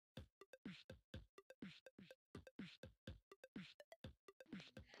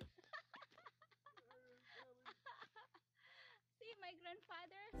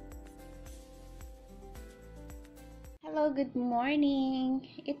grandfather. Hello, good morning.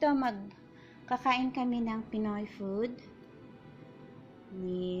 Ito, magkakain kami ng Pinoy food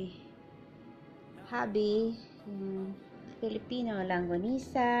ni Habi, yung Filipino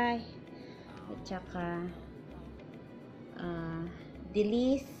langgonisa, at saka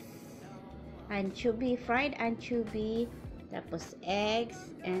dilis, anchovy, fried anchovy, tapos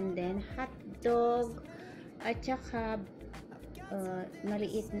eggs, and then hot dog, at saka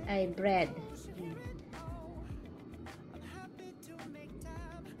maliit ay bread.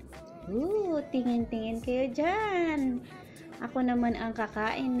 Tingin-tingin kayo dyan. Ako naman ang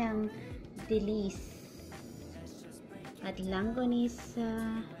kakain ng dilis at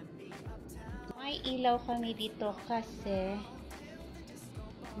langgonisa. May ilaw kami dito kasi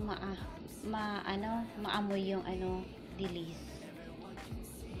maamoy yung dilis.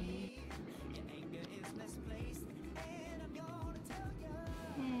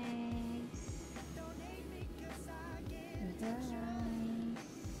 Guys.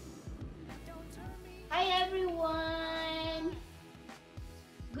 Hi everyone!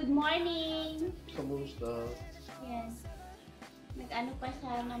 Good morning! Kamusta? Yan. Nag-ano pa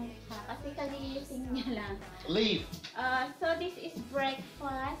siya ng mukha kasi kalilising niya lang. Leave! So this is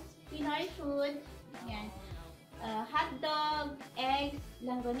breakfast, Pinoy food. Yan. Hot dog, eggs,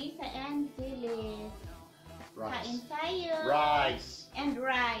 langgonisa, and dilis. Kain Rice. tayo. Rice! And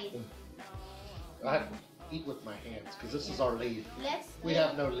rice. I have to eat with my hands because this is our leaf. We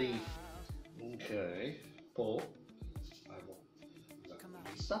have no leaf. Okay. Pull. I will.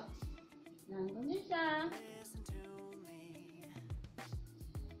 Lisa. Langgonisa.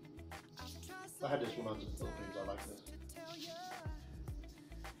 I had this when I was in the Philippines. I like this.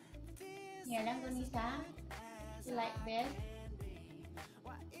 Yan, langgonisa. You like this?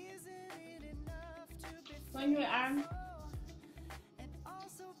 When your arm.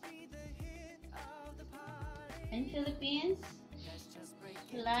 In Philippines,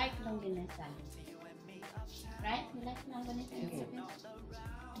 you like langgonisa. Right? You like langgonisa in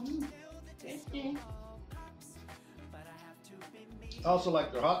Philippines? Tasty. I also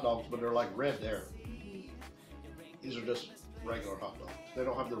like their hot dogs, but they're like red there. These are just regular hot dogs. They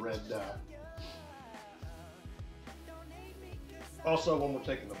don't have the red. Also, when we're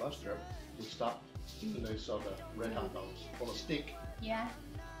taking the bus trip, we stop and they sell the red hot dogs on a stick. Yeah.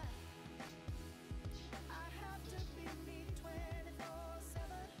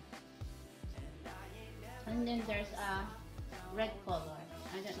 And then there's a red color.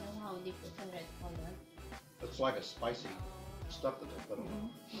 I don't know how they put the red color. It's like a spicy stuff that they put on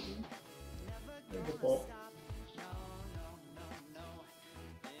it. There's the pork.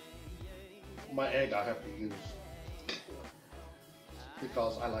 My egg I have to use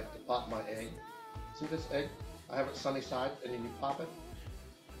because I like to pop my egg. See this egg? I have it sunny side, and then you pop it,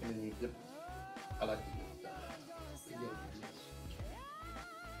 and then you dip. I like to do the yolk in this.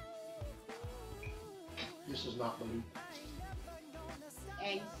 This is not the meat.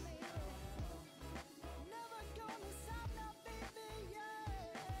 Eggs.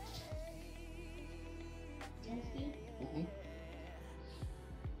 Tasty?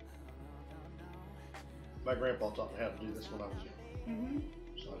 My grandpa taught me how to do this when I was young,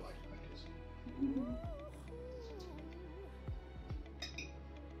 so I like this.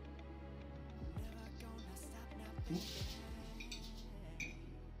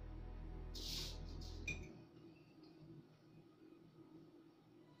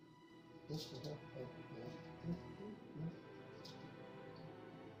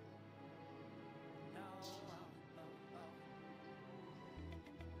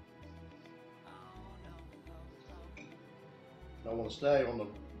 I want to stay on the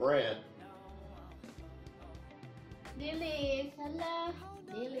bread. Dilis. Hala.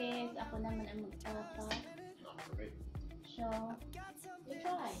 Dilis. Ako naman ang magpapa. Not for me. So, you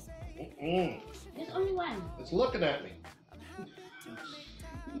try. Mm-mm. There's only one. It's looking at me.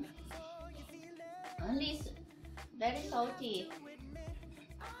 Only very salty.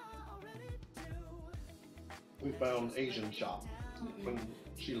 We found Asian shop, and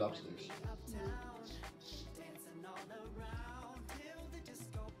she loves these.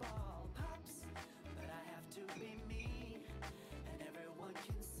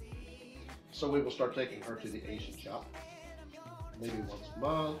 So we will start taking her to the Asian shop, maybe once a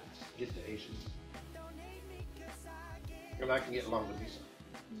month, get the Asian. And I can get langgonisa.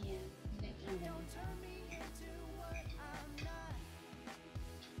 Yeah.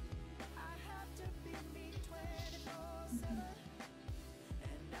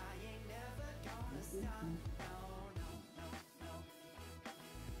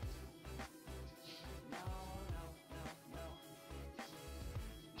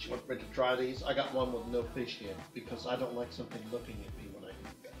 want me to try these? I got one with no fish in because I don't like something looking at me when I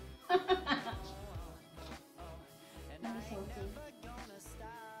eat them. Very salty.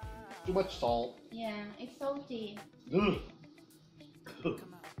 Too much salt. Yeah, it's salty. Ugh.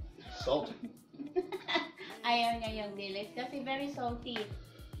 Salty. Ayaw niya yung dilis kasi very salty.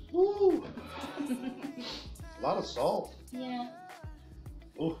 Woo. A lot of salt. Yeah.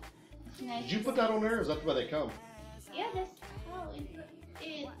 Ooh. It's nice. Did you put that on there? Or is that where they come? Yeah, that's how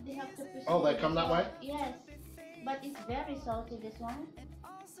they have to preserve. Oh, they come that way? Yes. But it's very salty, this one.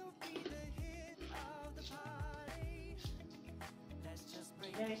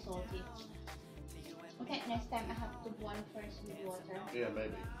 Very salty. Okay, next time I have to boil first with water. Yeah,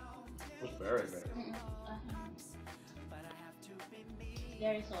 maybe. It's very, very.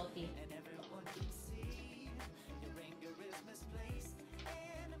 Very salty.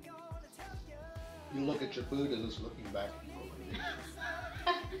 You look at your food and it's looking back at you.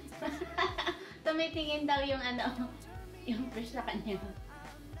 Tumitingin daw yung yung fish sa kanya.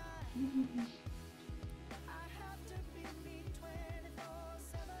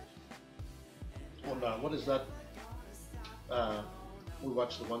 Well, no, what is that? We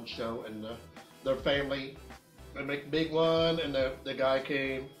watched the one show and their family, they make a big one and the guy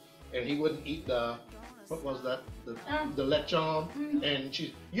came and he wouldn't eat what was that? The lechon. And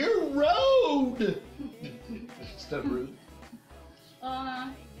she's, you're rude! Instead of rude.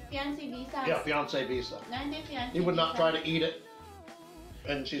 Fiancé visa. Yeah, fiance visa. No, hindi fiancé He would not visa. try to eat it.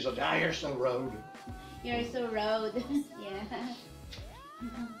 And she's like, ah, you're so rude. You're so rude. Yeah.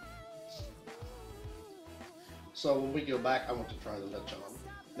 So when we go back, I want to try the lechon.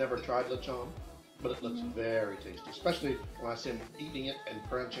 Never tried lechon, but it looks very tasty, especially when I see him eating it and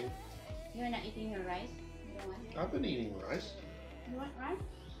crunching. You're not eating your rice? You don't want? I've been eating rice. You want rice?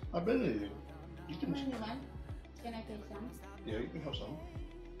 I've been eating. You How can, many you want? Can I take some? yeah, you can have some.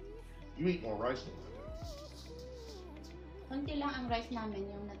 You eat more rice than I do. Kunti lang ang rice namin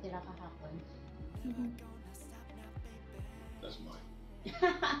yung natira kahapon. That's mine.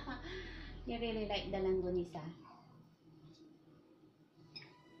 You really like the langgonisa.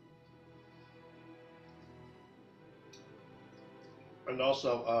 And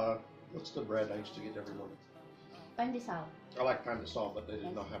also, what's the bread I used to get every morning? Pandesal. I like pandesal, but they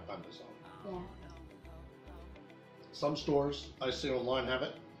did not have pandesal. Yeah. Some stores I see online have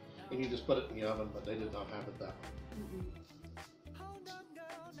it, and you just put it in the oven, but they did not have it that way.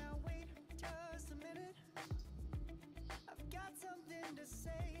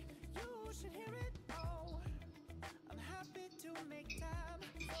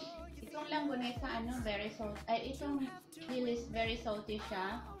 Itong langgonisa, very salty. Itong dilis, very salty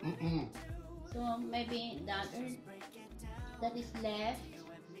siya. So maybe that is left.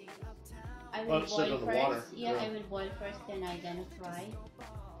 I will Let's sit boil in the first. water. Yeah, Yeah. I will boil first, then I'm gonna fry.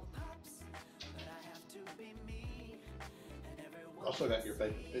 Also got your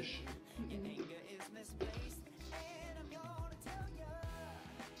favorite fish.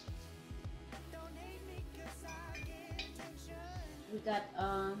 We got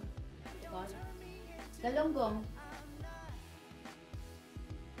what? Galonggong.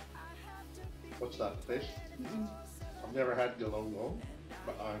 What's that, fish? I've never had galonggong,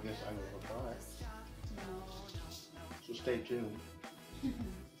 but I guess I will try. So stay tuned.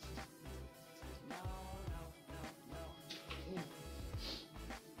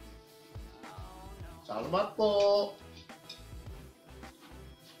 Salamat po!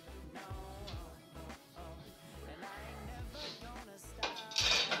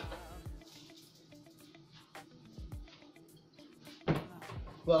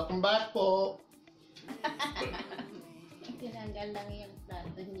 Welcome back po! Tinanggal lang yung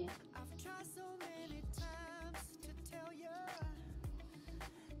plato niya.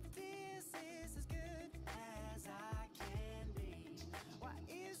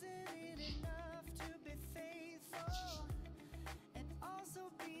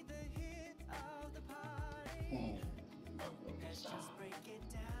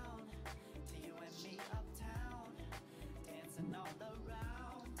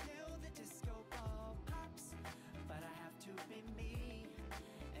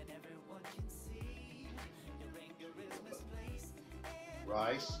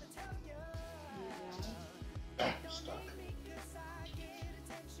 Rice. Stuck.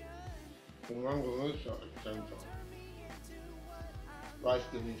 Langgonisa at the same time. Rice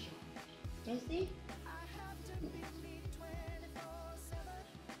ganisha. Tasty?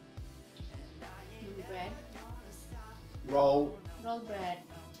 Bread. Roll. Roll bread.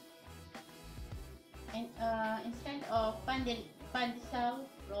 And instead of pandesal,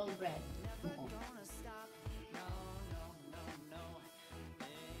 roll bread.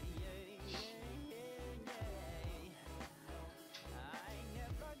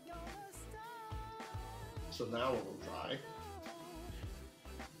 So now we'll try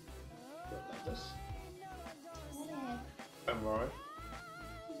the lettuce. Yes. And right.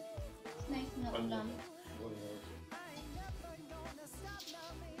 It's nice milk Onion. plum.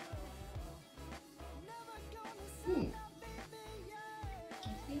 Hmm. You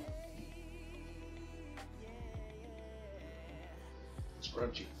see? It's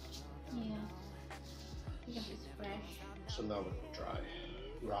crunchy. Yeah. Because it's fresh. So now we're gonna try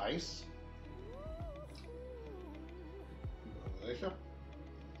rice. Langgonisa.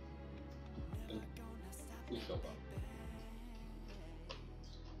 And itlog.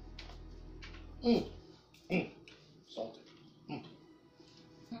 Salty.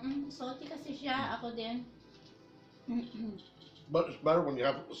 Salty kasi siya. Ako din. But it's better when you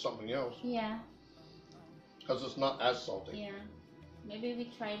have it with something else Yeah. because it's not as salty. Yeah. Maybe we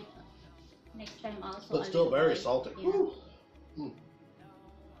try next time also. But still olive very oil. salty. Yeah. Woo.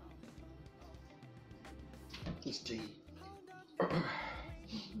 It's tea.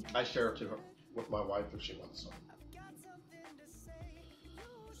 I share it to her with my wife if she wants some.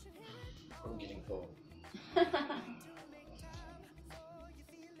 I'm getting full.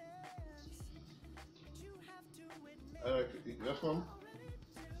 I like to eat this one.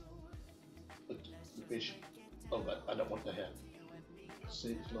 The fish. Oh, but I don't want the head.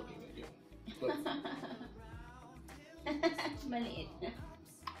 See, it's looking at you. Look. Maliit.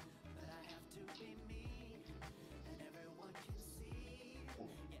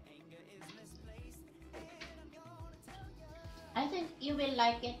 I think you will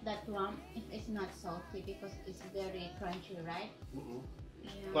like it, that one, if it's not salty, because it's very crunchy, right?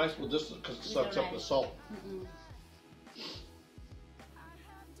 Yeah. Nice with this because it sucks up the rice. salt.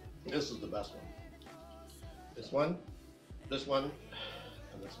 This is the best one. This one,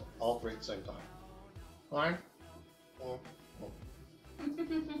 and this one. All three at the same time. Fine?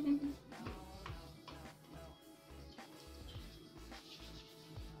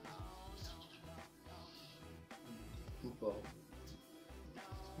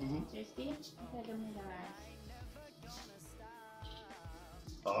 Thirsty? Pwede mo the rice.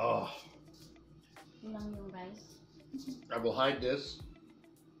 Oh, Lang yung rice. I will hide this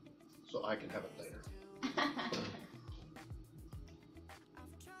so I can have it later.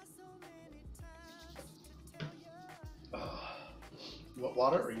 You want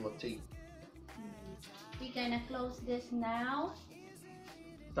water or you want tea? We're gonna close this now.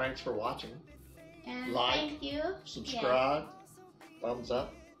 Thanks for watching. And Like, thank you. Subscribe, thumbs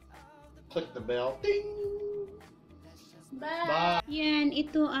up, click the bell. Ding! Bye. Bye! Yan,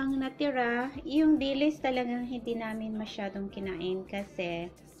 ito ang natira. Yung dilis talagang hindi namin masyadong kinain kasi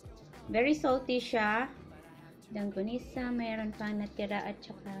very salty siya. Langgonisa, mayroon pa natira at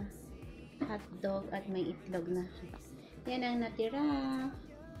saka hotdog at may itlog na. Yan ang natira.